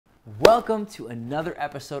Welcome to another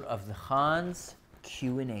episode of the Hans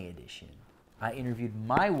Q&A edition. I interviewed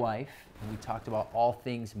my wife and we talked about all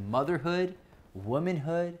things motherhood,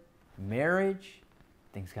 womanhood, marriage.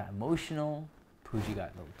 Things got emotional. Puja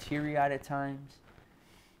got a little teary-eyed at times.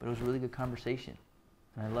 But it was a really good conversation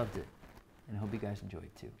and I loved it. And I hope you guys enjoyed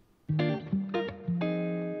it too.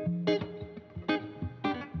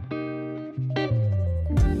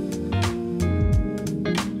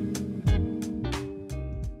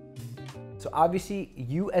 So obviously,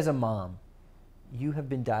 you as a mom, you have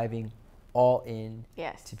been diving all in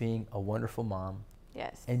to being a wonderful mom.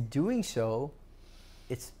 Yes. And doing so,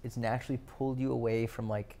 it's naturally pulled you away from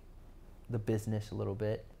like the business a little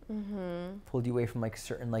bit. Mm-hmm. Pulled you away from like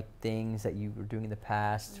certain like things that you were doing in the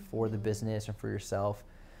past for the business and for yourself.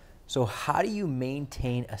 So how do you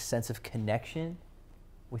maintain a sense of connection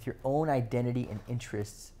with your own identity and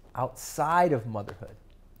interests outside of motherhood?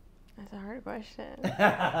 That's a hard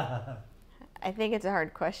question. I think it's a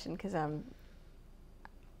hard question because I'm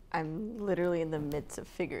literally in the midst of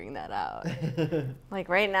figuring that out. Like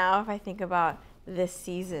right now, if I think about this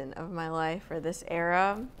season of my life or this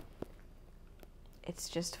era, it's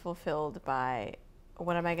just fulfilled by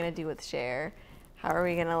what am I going to do with Cher? How are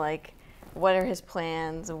we going to like, what are his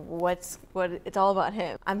plans? It's all about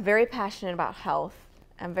him. I'm very passionate about health.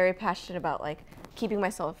 I'm very passionate about like keeping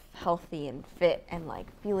myself healthy and fit and like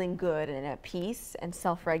feeling good and at peace and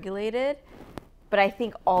self-regulated. But I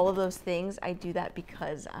think all of those things, I do that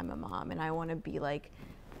because I'm a mom and I want to be like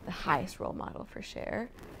the highest role model for Cher.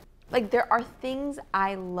 Like there are things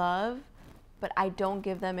I love, but I don't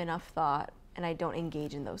give them enough thought and I don't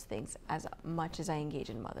engage in those things as much as I engage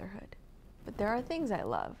in motherhood. But there are things I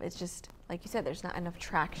love. It's just, like you said, there's not enough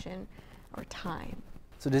traction or time.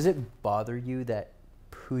 So does it bother you that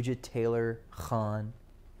Puja Taylor Khan,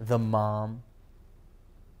 the mom,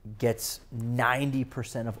 gets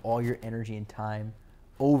 90% of all your energy and time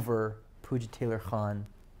over Puja Taylor Khan,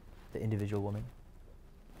 the individual woman?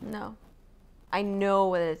 No. I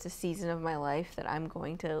know that it's a season of my life that I'm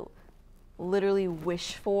going to literally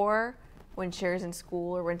wish for when Cher's in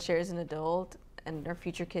school or when Cher's an adult and our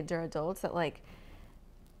future kids are adults, that like,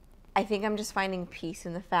 I think I'm just finding peace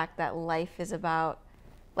in the fact that life is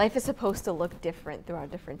supposed to look different throughout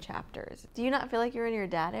different chapters. Do you not feel like you're in your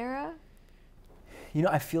dad era? You know,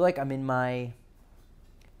 I feel like I'm in my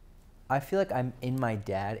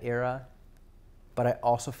dad era, but I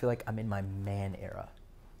also feel like I'm in my man era.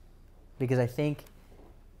 Because I think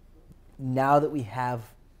now that we have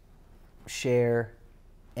Cher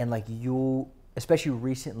and like you, especially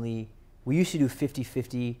recently, we used to do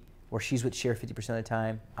 50-50 where she's with Cher 50% of the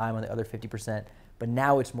time, I'm on the other 50%, but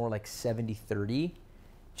now it's more like 70-30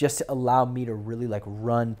 just to allow me to really like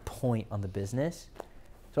run point on the business.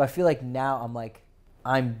 So I feel like now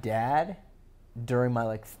I'm dad during my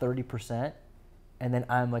like 30%, and then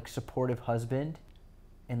I'm like supportive husband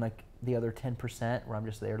and like the other 10% where I'm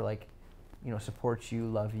just there to like, you know, support you,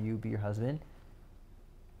 love you, be your husband.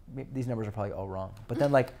 These numbers are probably all wrong. But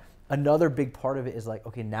then like another big part of it is like,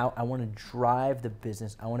 okay, now I want to drive the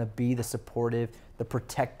business. I want to be the supportive, the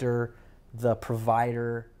protector, the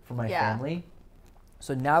provider for my family.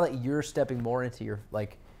 So now that you're stepping more into your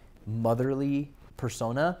like motherly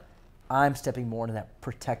persona, I'm stepping more into that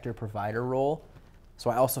protector provider role. So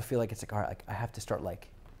I also feel like it's like, all right, like I have to start like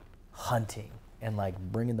hunting and like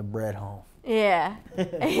bringing the bread home. Yeah.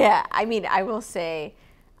 Yeah. I mean, I will say,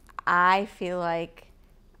 I feel like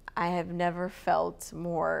I have never felt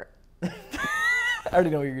more. I already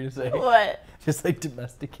know what you're going to say. What? Just like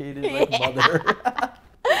domesticated, like mother.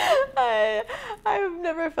 I've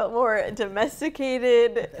never felt more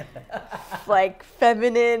domesticated, like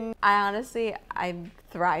feminine. I'm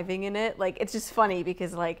thriving in it. Like, it's just funny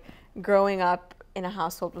because like growing up in a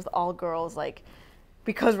household with all girls, like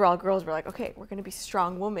because we're all girls, we're like, okay, we're going to be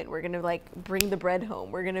strong women. We're going to like bring the bread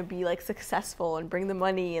home. We're going to be like successful and bring the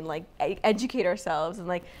money and like educate ourselves. And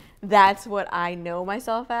like, that's what I know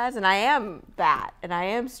myself as. And I am that. And I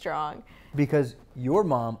am strong. Because your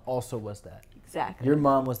mom also was that. Exactly. Your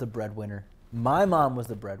mom was the breadwinner. My mom was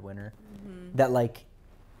the breadwinner. Mm-hmm. That like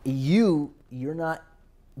you're not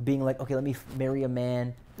being like, okay, let me marry a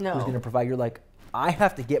man who's going to provide. You're like, I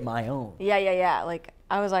have to get my own. Yeah. Like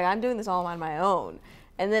I was like, I'm doing this all on my own.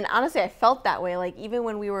 And then honestly, I felt that way. Like even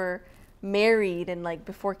when we were married and like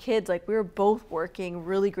before kids, like we were both working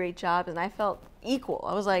really great jobs and I felt equal.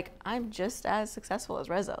 I was like, I'm just as successful as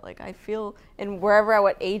Reza. Like I feel, and wherever at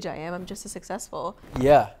what age I am, I'm just as successful.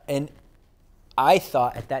 Yeah. And I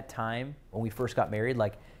thought at that time when we first got married,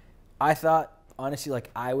 like I thought honestly, like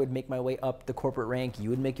I would make my way up the corporate rank. You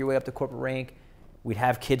would make your way up the corporate rank. We'd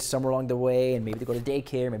have kids somewhere along the way and maybe they go to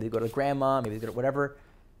daycare, maybe they go to grandma, maybe they go to whatever.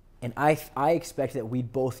 And I expected that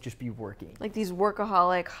we'd both just be working. Like these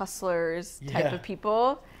workaholic hustlers type of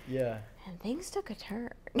people. Yeah. And things took a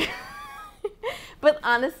turn. But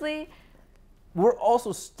honestly, we're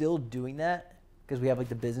also still doing that because we have like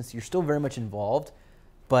the business. You're still very much involved.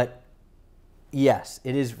 But yes,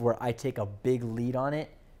 it is where I take a big lead on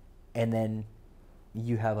it and then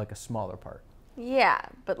you have like a smaller part. Yeah,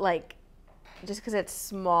 but like just because it's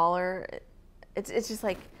smaller, it's just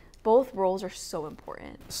like both roles are so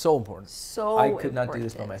important. So important. So I could not do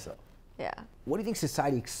this by myself. Yeah. What do you think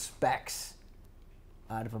society expects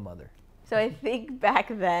out of a mother? So I think back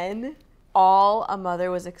then, all a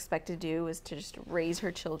mother was expected to do was to just raise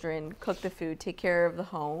her children, cook the food, take care of the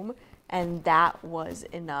home, and that was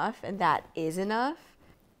enough, and that is enough.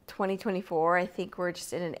 2024, I think we're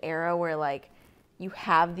just in an era where like you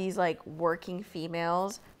have these like working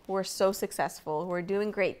females who are so successful, who are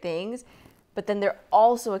doing great things, but then they're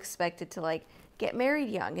also expected to like get married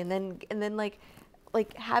young and then like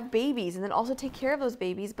have babies and then also take care of those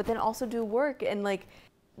babies, but then also do work. And like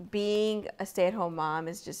being a stay-at-home mom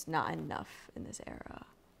is just not enough in this era,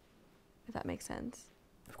 if that makes sense.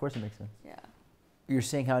 Of course it makes sense. Yeah. You're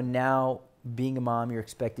saying how now being a mom, you're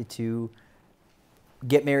expected to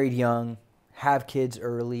get married young, have kids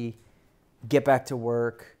early, get back to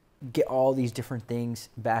work, get all these different things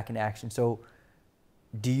back in action. So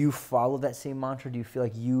do you follow that same mantra? Do you feel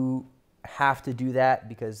like you have to do that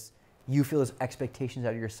because you feel those expectations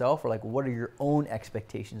out of yourself? Or like what are your own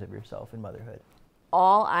expectations of yourself in motherhood?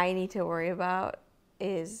 All I need to worry about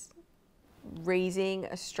is raising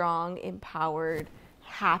a strong, empowered,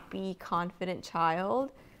 happy, confident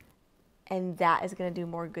child. And that is going to do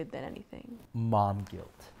more good than anything. Mom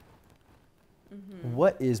guilt. Mm-hmm.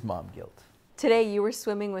 What is mom guilt? Today you were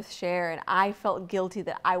swimming with Cher and I felt guilty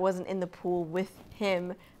that I wasn't in the pool with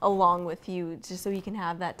him along with you just so he can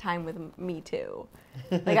have that time with me too.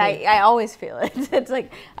 Like I always feel it. It's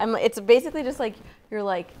like it's basically just like you're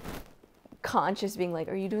like conscious being like,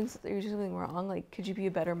 are you doing something wrong? Like, could you be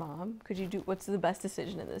a better mom? Could you do what's the best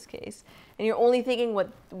decision in this case? And you're only thinking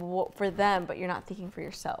what for them, but you're not thinking for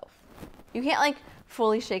yourself. You can't like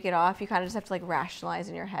fully shake it off. You kind of just have to like rationalize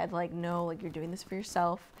in your head like, no, like you're doing this for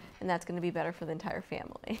yourself and that's going to be better for the entire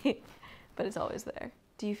family. But it's always there.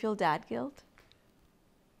 Do you feel dad guilt?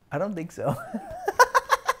 I don't think so.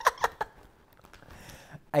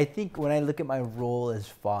 I think when I look at my role as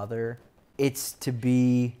father, it's to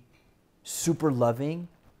be super loving,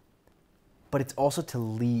 but it's also to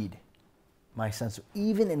lead my son. So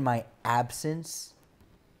even in my absence,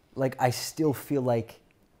 like I still feel like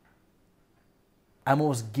I'm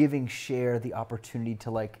almost giving Cher the opportunity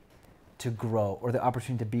to like to grow, or the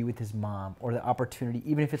opportunity to be with his mom, or the opportunity,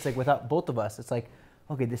 even if it's like without both of us, it's like,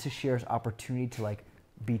 okay, this is Cher's opportunity to like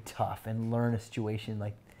be tough and learn a situation,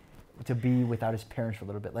 like to be without his parents for a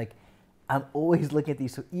little bit. Like I'm always looking at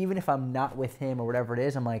these. So even if I'm not with him or whatever it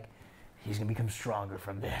is, I'm like, he's gonna become stronger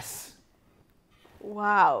from this.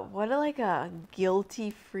 Wow, what a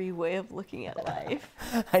guilty-free way of looking at life.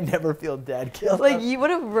 I never feel dad guilt. Like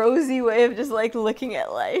what a rosy way of just like looking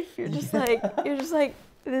at life. You're just like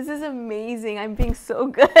this is amazing. I'm being so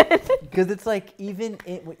good. Because it's like even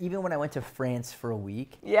when I went to France for a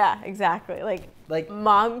week. Yeah, exactly. Like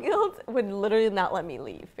mom guilt would literally not let me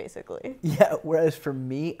leave, basically. Yeah. Whereas for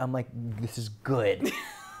me, I'm like, this is good.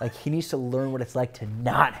 Like he needs to learn what it's like to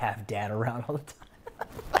not have dad around all the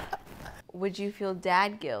time. Would you feel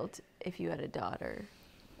dad guilt if you had a daughter?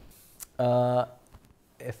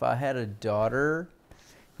 If I had a daughter,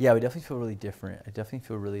 yeah, I would definitely feel really different. I definitely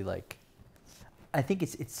feel really like, I think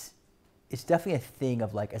it's definitely a thing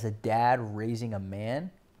of like, as a dad raising a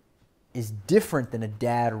man is different than a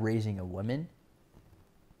dad raising a woman.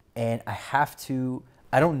 And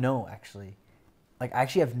I don't know actually. Like I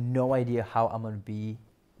actually have no idea how I'm going to be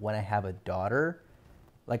when I have a daughter.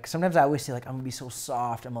 Like sometimes I always say like, I'm going to be so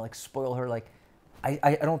soft. I'm going to like spoil her. Like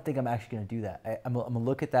I don't think I'm actually going to do that. I'm going to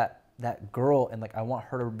look at that girl and like, I want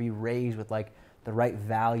her to be raised with like the right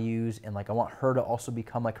values. And like, I want her to also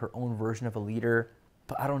become like her own version of a leader.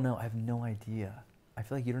 But I don't know. I have no idea. I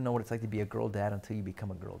feel like you don't know what it's like to be a girl dad until you become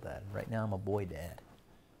a girl dad. Right now I'm a boy dad.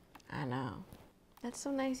 I know. That's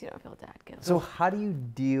so nice you don't feel dad guilt. So how do you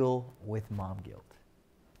deal with mom guilt?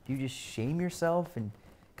 Do you just shame yourself? And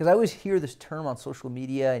because I always hear this term on social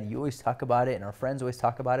media and you always talk about it and our friends always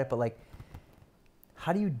talk about it, but like,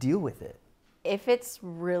 how do you deal with it? If it's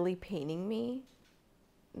really paining me,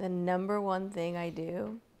 the number one thing I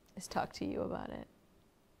do is talk to you about it.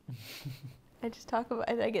 I just talk about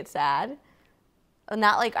it. I get sad.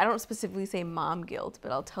 Not like, I don't specifically say mom guilt,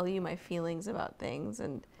 but I'll tell you my feelings about things.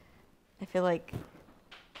 And I feel like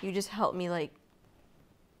you just help me like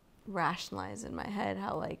rationalize in my head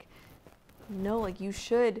how like, no, like you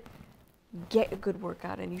should get a good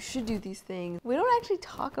workout and you should do these things. We don't actually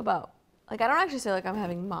talk about, like I don't actually say like I'm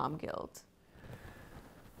having mom guilt.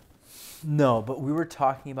 No, but we were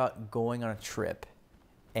talking about going on a trip.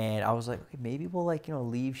 And I was like, okay, maybe we'll like,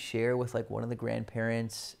 leave Cher with like one of the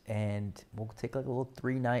grandparents and we'll take like a little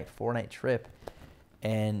 3-night, 4-night trip.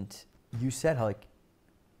 And you said how like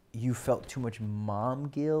you felt too much mom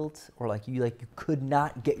guilt or like you could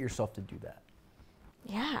not get yourself to do that.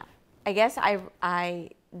 Yeah. I guess I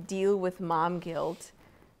deal with mom guilt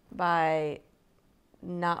by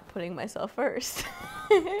not putting myself first.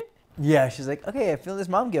 Yeah, she's like, okay, I feel this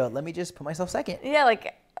mom guilt. Let me just put myself second. Yeah,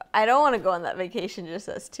 like I don't want to go on that vacation just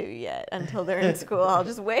us two yet until they're in school. I'll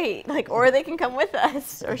just wait. Like, or they can come with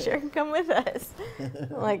us, or Cher can come with us.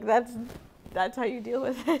 Like that's how you deal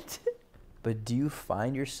with it. But do you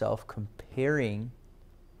find yourself comparing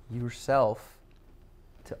yourself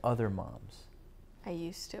to other moms? I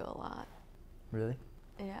used to a lot. Really?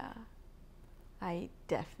 Yeah. I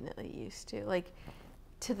definitely used to. Like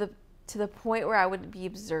to the point where I would be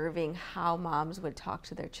observing how moms would talk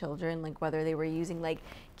to their children, like whether they were using like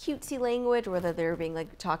cutesy language or whether they were being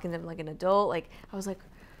like talking to them like an adult. Like I was like,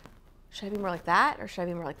 should I be more like that or should I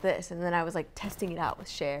be more like this? And then I was like testing it out with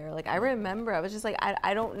Cher. Like I remember I was just like,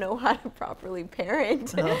 I don't know how to properly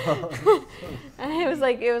parent. Oh. And it was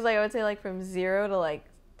like I would say like from 0 to like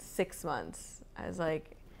 6 months. I was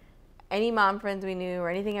like, any mom friends we knew or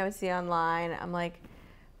anything I would see online, I'm like,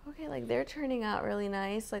 okay, like they're turning out really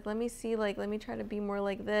nice. Like let me try to be more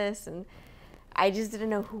like this. And I just didn't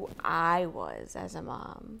know who I was as a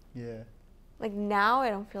mom. Yeah. Like now I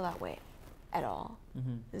don't feel that way at all.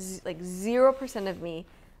 Mm-hmm. Like 0% of me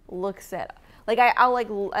looks at, like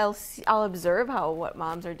I'll observe what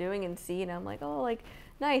moms are doing and see, and I'm like, oh, like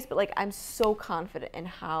nice, but like I'm so confident in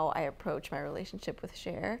how I approach my relationship with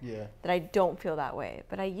Cher that I don't feel that way,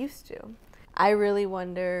 but I used to. I really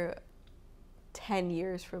wonder 10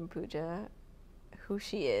 years from Puja who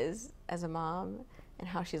she is as a mom and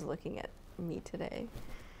how she's looking at me today.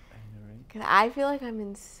 Because I feel like I'm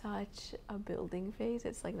in such a building phase.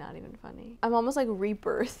 It's like not even funny. I'm almost like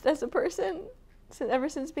rebirthed as a person ever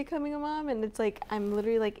since becoming a mom. And it's like I'm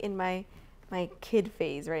literally like in my kid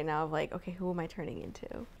phase right now of like, okay, who am I turning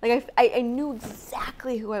into? Like I knew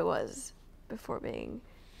exactly who I was before being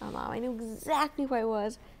a mom. I knew exactly who I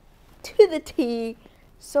was to the T.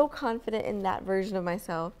 So confident in that version of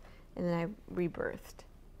myself. And then I rebirthed.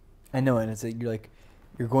 I know, and it's like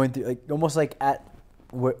you're going through like almost like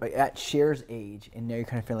at Cher's age, and now you're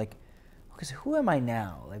kind of feeling like, okay, so who am I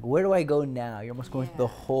now? Like, where do I go now? You're almost going through the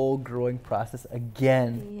whole growing process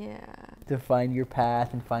again. Yeah. To find your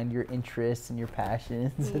path and find your interests and your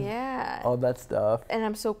passions. And all that stuff. And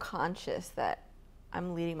I'm so conscious that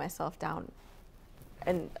I'm leading myself down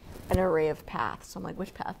an array of paths. So I'm like,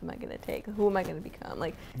 which path am I going to take? Who am I going to become?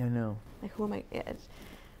 Like, I know. Like, who am I? I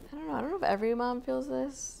don't know. I don't know if every mom feels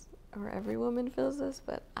this or every woman feels this,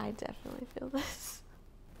 but I definitely feel this.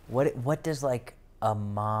 What does like a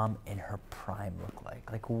mom in her prime look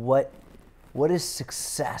like? Like what does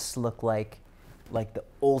success look like the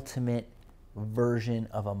ultimate version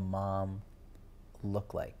of a mom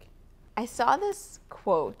look like? I saw this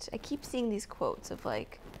quote. I keep seeing these quotes of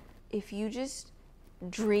like, if you just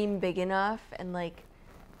dream big enough and like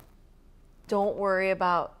don't worry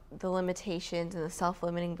about the limitations and the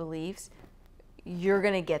self-limiting beliefs, you're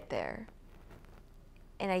gonna get there.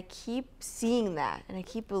 And I keep seeing that and I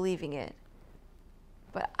keep believing it.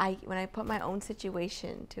 But when I put my own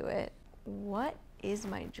situation to it, what is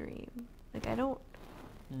my dream? Like I don't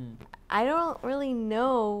really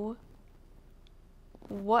know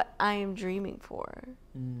what I am dreaming for.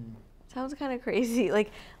 Sounds kind of crazy.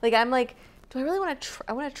 Like I'm like, do I really want to?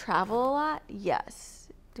 I want to travel a lot. Yes.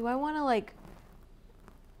 Do I want to like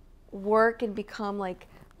work and become like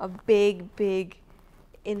a big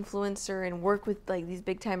influencer and work with like these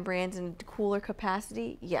big time brands in a cooler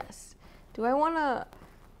capacity? Yes. Do I want to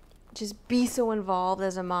just be so involved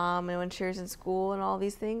as a mom and when Cher's in school and all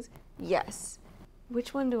these things? Yes.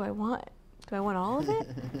 Which one do I want? Do I want all of it?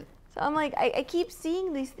 So I'm like, I keep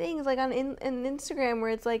seeing these things like on Instagram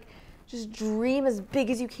where it's like, just dream as big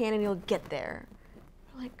as you can and you'll get there.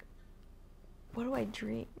 I'm like, what do I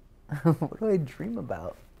dream? What do I dream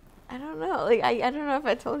about? I don't know. Like I don't know if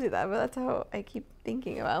I told you that, but that's how I keep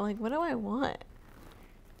thinking about it. Like, what do I want?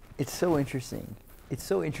 It's so interesting. It's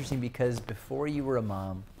so interesting because before you were a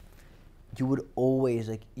mom, you would always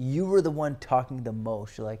like, you were the one talking the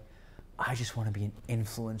most. You're like, I just want to be an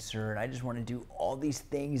influencer and I just want to do all these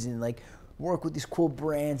things and like work with these cool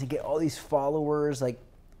brands and get all these followers. Like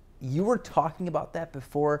you were talking about that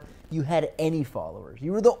before you had any followers.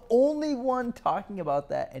 You were the only one talking about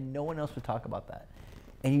that, and no one else would talk about that.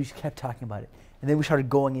 And you just kept talking about it. And then we started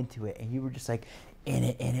going into it, and you were just like, in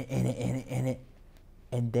it.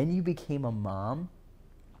 And then you became a mom,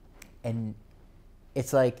 and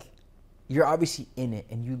it's like, you're obviously in it,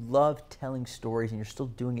 and you love telling stories, and you're still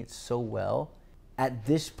doing it so well. At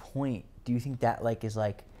this point, do you think that like is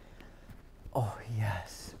like, oh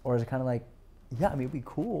yes, or is it kind of like, yeah, I mean, it'd be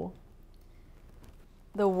cool?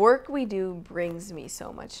 The work we do brings me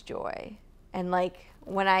so much joy, and like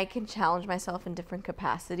when I can challenge myself in different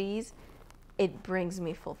capacities, it brings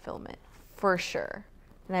me fulfillment for sure,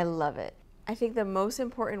 and I love it. I think the most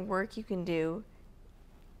important work you can do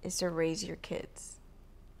is to raise your kids.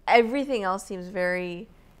 Everything else seems very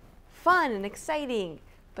fun and exciting,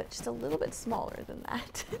 but just a little bit smaller than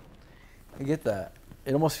that. I get that.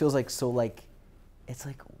 It almost feels like so like, it's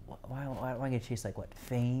like, why am I going to chase like what?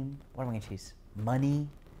 Fame? What am I going to chase? Money?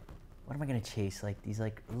 What am I going to chase? Like these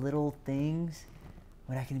like little things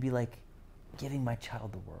when I can be like giving my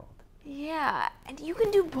child the world. Yeah, and you can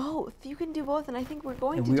do both. You can do both, and I think we're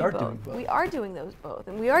going to do both. Doing both. We are doing those both,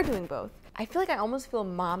 and we are doing both. I feel like I almost feel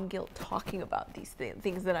mom guilt talking about these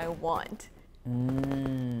things that I want.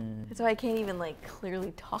 And so I can't even like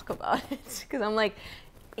clearly talk about it because I'm like,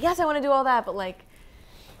 yes, I want to do all that, but like,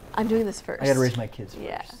 I'm doing this first. I got to raise my kids first.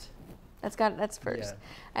 Yeah, that's first.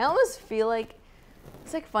 Yeah. I almost feel like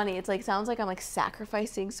it's like funny. It's like sounds like I'm like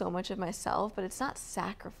sacrificing so much of myself, but it's not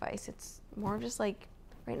sacrifice. It's more of just like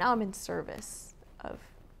right now I'm in service of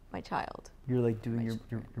my child. You're like doing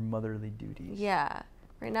your motherly duties. Yeah.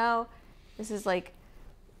 Right now, this is like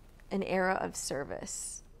an era of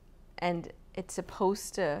service, and it's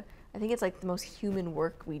supposed to, I think it's like the most human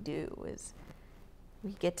work we do is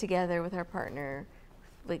we get together with our partner,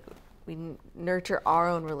 like we nurture our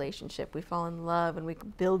own relationship, we fall in love, and we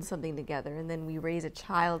build something together, and then we raise a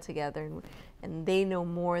child together, and they know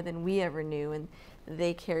more than we ever knew, and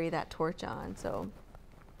they carry that torch on. So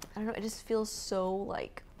I don't know, it just feels so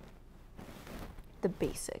like the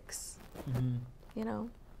basics, you know?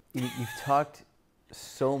 You've talked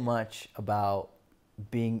so much about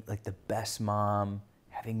being like the best mom,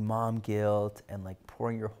 having mom guilt, and like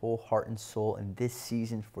pouring your whole heart and soul in this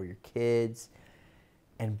season for your kids,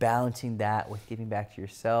 and balancing that with giving back to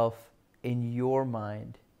yourself. In your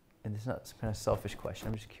mind, and this is not some kind of selfish question,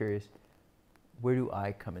 I'm just curious, where do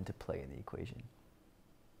I come into play in the equation?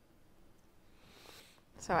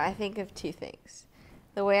 So I think of two things.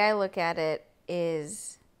 The way I look at it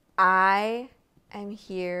is I am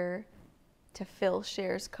here to fill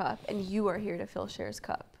Cher's cup, and you are here to fill Cher's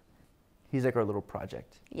cup. He's like our little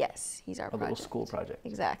project. Yes, he's our project. Little school project.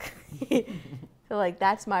 Exactly. So like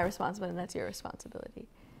that's my responsibility and that's your responsibility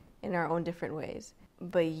in our own different ways.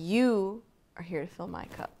 But you are here to fill my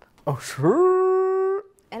cup. Oh, sure.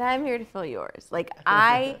 And I'm here to fill yours. Like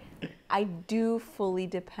I do fully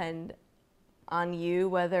depend on you,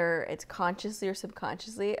 whether it's consciously or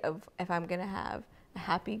subconsciously, of if I'm going to have a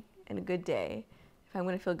happy and a good day, if I'm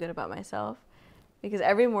going to feel good about myself. Because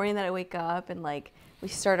every morning that I wake up and like we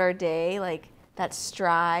start our day, like that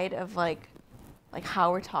stride of like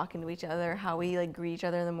how we're talking to each other, how we like greet each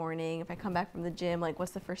other in the morning. If I come back from the gym, like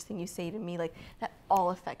what's the first thing you say to me? Like that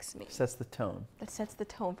all affects me. Sets the tone. That sets the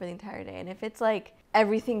tone for the entire day. And if it's like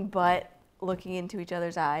everything but looking into each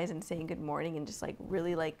other's eyes and saying good morning and just like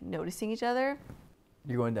really like noticing each other,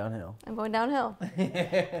 you're going downhill. I'm going downhill.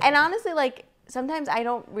 And honestly, like sometimes I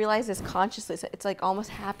don't realize this consciously. So it's like almost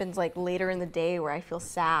happens like later in the day where I feel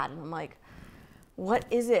sad and I'm like, what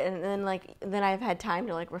is it? And then I've had time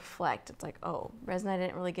to like reflect. It's like, oh, Reza and I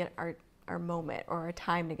didn't really get our moment or our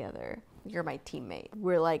time together. You're my teammate.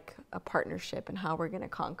 We're like a partnership in how we're gonna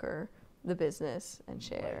conquer the business and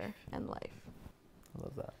share and life. I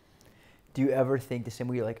love that. Do you ever think the same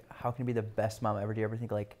way, like, how can I be the best mom ever? Do you ever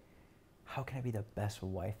think like, how can I be the best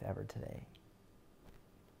wife ever today?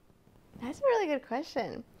 That's a really good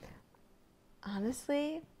question.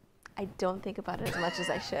 Honestly, I don't think about it as much as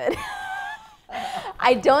I should.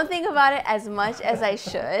 I don't think about it as much as I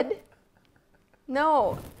should.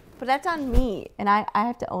 No, but that's on me. And I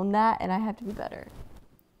have to own that, and I have to be better.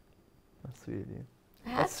 That's sweet of you.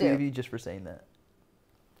 That's sweet of you just for saying that.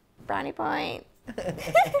 Brownie point.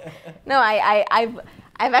 No, I've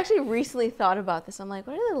actually recently thought about this. I'm like,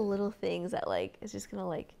 what are the little things that like is just gonna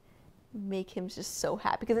like make him just so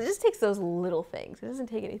happy? Because it just takes those little things. It doesn't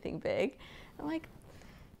take anything big. I'm like,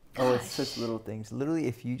 gosh. Oh, it's such little things. Literally,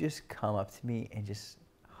 if you just come up to me and just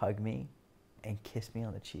hug me and kiss me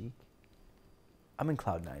on the cheek, I'm in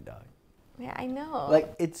cloud 9, dog. Yeah, I know.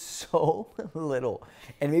 Like, it's so little.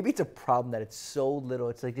 And maybe it's a problem that it's so little.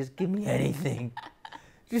 It's like, just give me anything.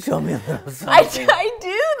 Just show me a little something. I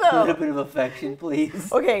do A though. little bit of affection,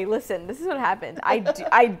 please. Okay, listen. This is what happens. I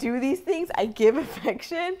do these things. I give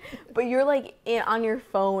affection, but you're like on your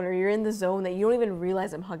phone or you're in the zone that you don't even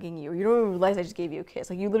realize I'm hugging you, or you don't even realize I just gave you a kiss.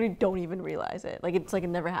 Like you literally don't even realize it. Like it's like it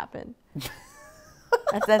never happened.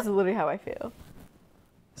 That's literally how I feel.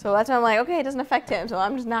 So that's why I'm like, okay, it doesn't affect him, so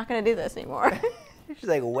I'm just not gonna do this anymore. She's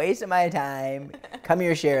like, wasting my time. Come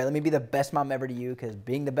here, Cher. Let me be the best mom ever to you, because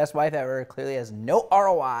being the best wife ever clearly has no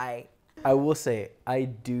ROI. I will say, I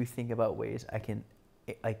do think about ways I can,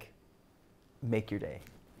 like, make your day.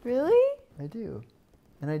 Really? I do.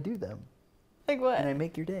 And I do them. Like what? And I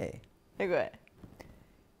make your day. Like what?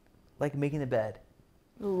 Like making the bed.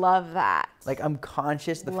 Love that. Like, I'm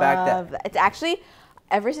conscious of the fact that... It's actually,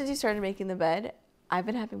 ever since you started making the bed, I've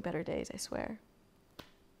been having better days, I swear.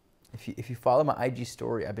 If you follow my IG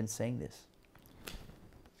story, I've been saying this.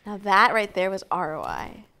 Now that right there was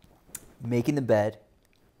ROI. Making the bed,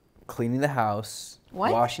 cleaning the house,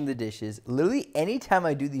 washing the dishes. Literally, anytime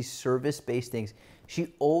I do these service-based things,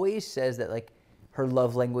 she always says that, like, her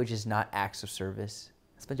love language is not acts of service.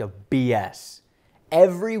 That's a bunch of BS.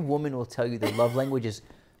 Every woman will tell you their love language is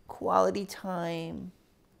quality time,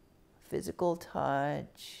 physical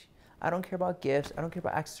touch. I don't care about gifts. I don't care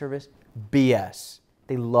about acts of service. BS.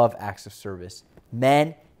 They love acts of service.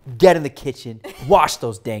 Men, get in the kitchen. Wash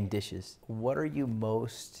those dang dishes. What are you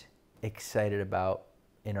most excited about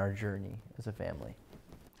in our journey as a family?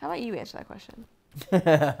 How about you answer that question?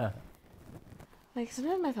 Like,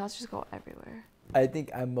 sometimes my thoughts just go everywhere. I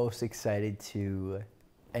think I'm most excited to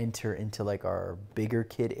enter into, like, our bigger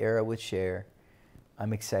kid era with Cher.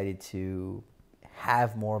 I'm excited to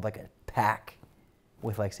have more of, like, a pack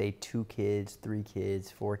with, like, say 2 kids, 3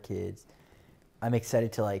 kids, 4 kids. I'm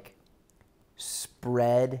excited to, like,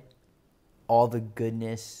 spread all the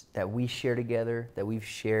goodness that we share together, that we've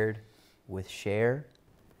shared with Cher,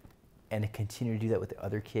 and to continue to do that with the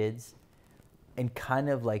other kids, and kind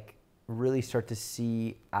of, like, really start to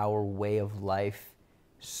see our way of life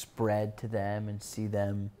spread to them and see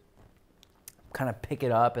them kind of pick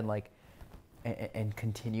it up and, like, and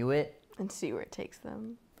continue it. And see where it takes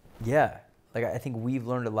them. Yeah. Like, I think we've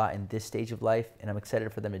learned a lot in this stage of life, and I'm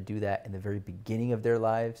excited for them to do that in the very beginning of their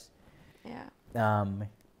lives. Yeah.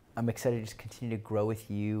 I'm excited to just continue to grow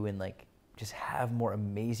with you and, like, just have more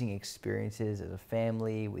amazing experiences as a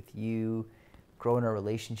family with you, grow in our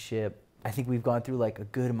relationship. I think we've gone through, like, a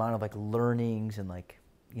good amount of, like, learnings and, like,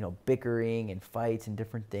 you know, bickering and fights and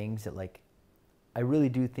different things that, like, I really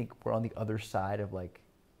do think we're on the other side of, like,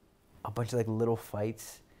 a bunch of, like, little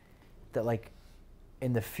fights that, like,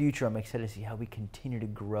 in the future, I'm excited to see how we continue to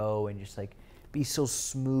grow and just, like, be so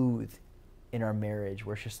smooth in our marriage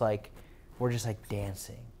where it's just, like, we're just, like,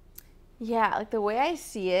 dancing. Yeah, like, the way I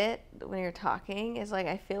see it when you're talking is, like,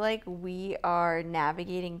 I feel like we are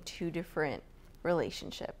navigating 2 different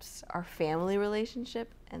relationships. Our family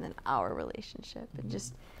relationship and then our relationship. Mm-hmm. And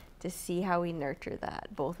just to see how we nurture that,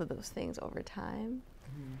 both of those things over time.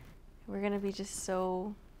 Mm-hmm. We're going to be just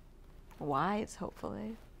so wise,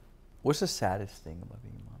 hopefully. What's the saddest thing about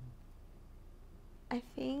being a mom? I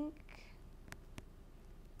think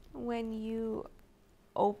when you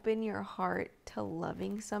open your heart to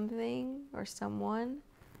loving something or someone,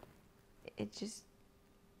 it just,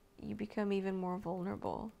 you become even more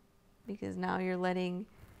vulnerable because now you're letting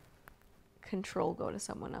control go to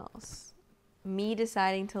someone else. Me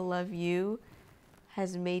deciding to love you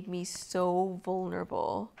has made me so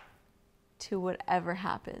vulnerable to whatever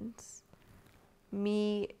happens.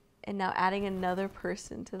 And now adding another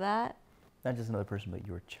person to that. Not just another person, but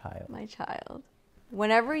your child. My child.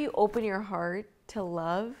 Whenever you open your heart to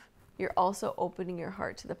love, you're also opening your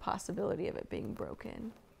heart to the possibility of it being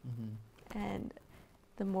broken. Mm-hmm. And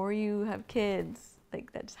the more you have kids,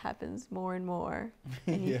 like, that just happens more and more.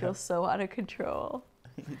 And you feel so out of control.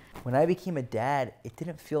 When I became a dad, it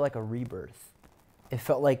didn't feel like a rebirth. It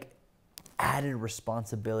felt like added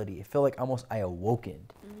responsibility. It felt like almost I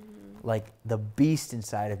awokened. Mm-hmm. Like the beast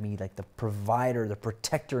inside of me, like the provider, the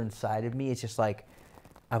protector inside of me, it's just like,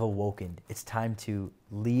 I've awokened. It's time to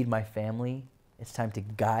lead my family. It's time to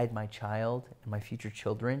guide my child and my future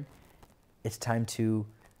children. It's time to,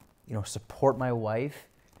 you know, support my wife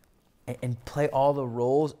and play all the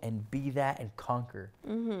roles and be that and conquer.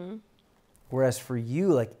 Mm-hmm. Whereas for you,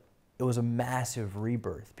 like, it was a massive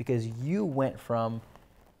rebirth because you went from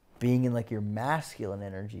being in, like, your masculine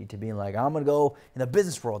energy to being like, I'm going to go in the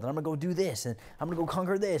business world and I'm going to go do this and I'm going to go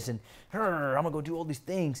conquer this and I'm going to go do all these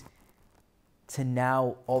things, to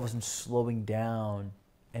now all of a sudden slowing down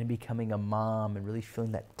and becoming a mom and really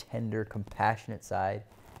feeling that tender, compassionate side,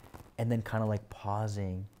 and then kind of like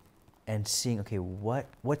pausing and seeing, okay,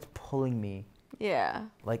 what's pulling me Yeah.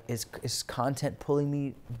 Like, is content pulling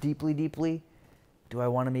me deeply, deeply? Do I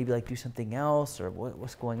want to maybe like do something else, or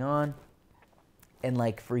what's going on? And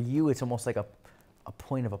like for you, it's almost like a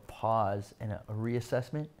point of a pause and a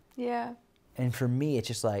reassessment. Yeah. And for me, it's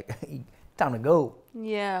just like, time to go.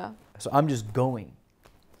 Yeah. So I'm just going.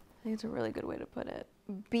 I think it's a really good way to put it.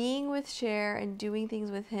 Being with Cher and doing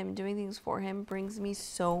things with him, doing things for him brings me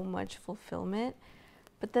so much fulfillment.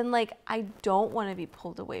 But then, like, I don't want to be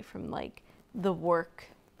pulled away from, like, the work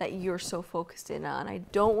that you're so focused in on. I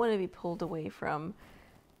don't want to be pulled away from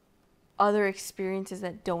other experiences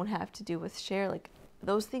that don't have to do with Cher. Like,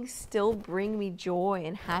 those things still bring me joy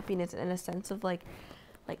and happiness and a sense of, like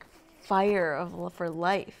fire for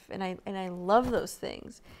life. And I love those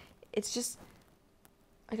things. It's just,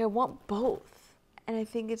 like, I want both. And I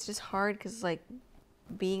think it's just hard because, like,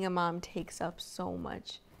 being a mom takes up so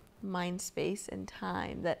much mind space and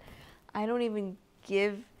time that I don't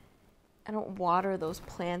water those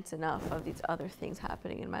plants enough of these other things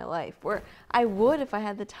happening in my life, where I would if I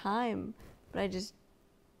had the time, but I just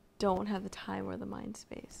don't have the time or the mind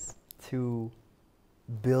space to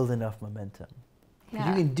build enough momentum. 'Cause Yeah.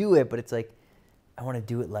 you can do it, but it's like, I want to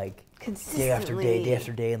do it like consistently, day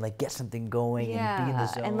after day, and like get something going and be in the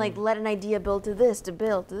zone. and like let an idea build to this, to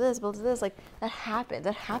build to this, build to this. Like that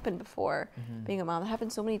happened before being a mom. That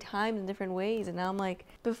happened so many times in different ways. And now I'm like,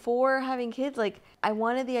 before having kids, like I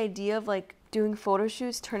wanted the idea of like doing photo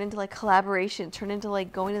shoots turn into like collaboration, turn into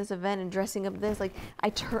like going to this event and dressing up this. Like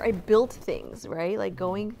I built things, right? Like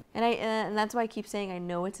going, and that's why I keep saying I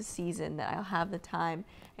know it's a season, that I'll have the time,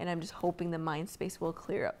 and I'm just hoping the mind space will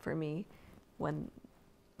clear up for me when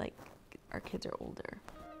like our kids are older.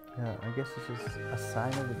 Yeah, I guess it's just a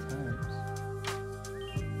sign of the times.